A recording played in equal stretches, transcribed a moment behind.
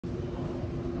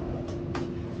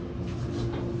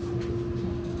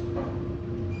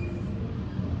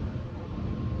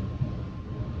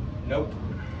Nope.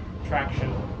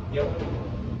 Traction. Yep.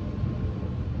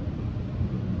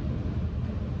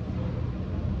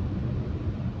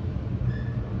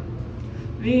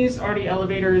 These are the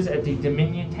elevators at the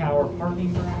Dominion Tower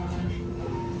parking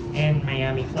garage in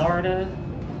Miami, Florida.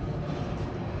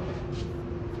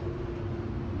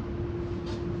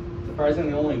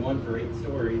 Surprisingly, only one for 8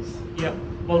 stories. Yep.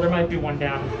 Well, there might be one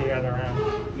down at the other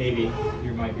end. Maybe.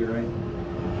 You might be right.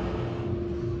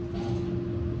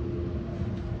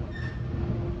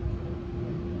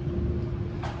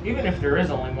 Even if there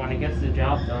is only one, it gets the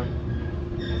job done.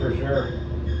 For sure.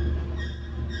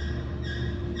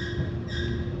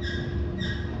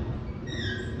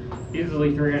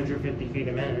 Easily 350 feet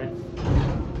a minute.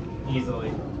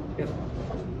 Easily. Yep.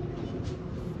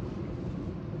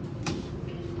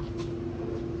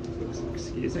 Oops,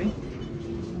 excuse me.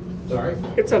 Sorry?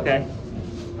 It's okay.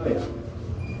 Oh, yeah.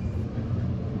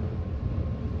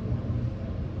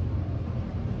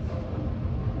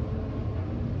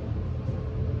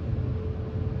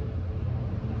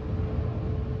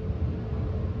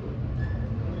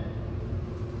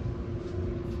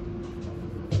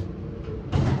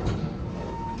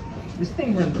 This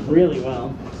thing runs really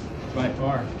well. By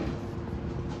far.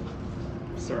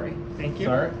 Sorry. Thank you.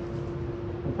 Sorry?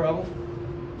 No problem.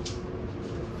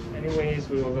 Anyways,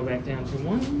 we will go back down to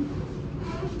 1.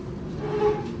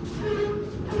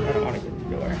 I don't want to get the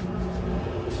door.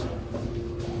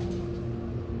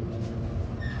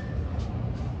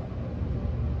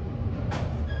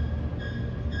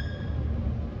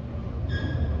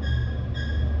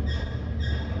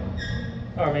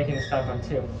 Oh, we're making a stop on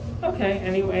 2. Okay,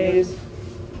 anyways,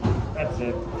 that's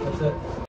it. That's it.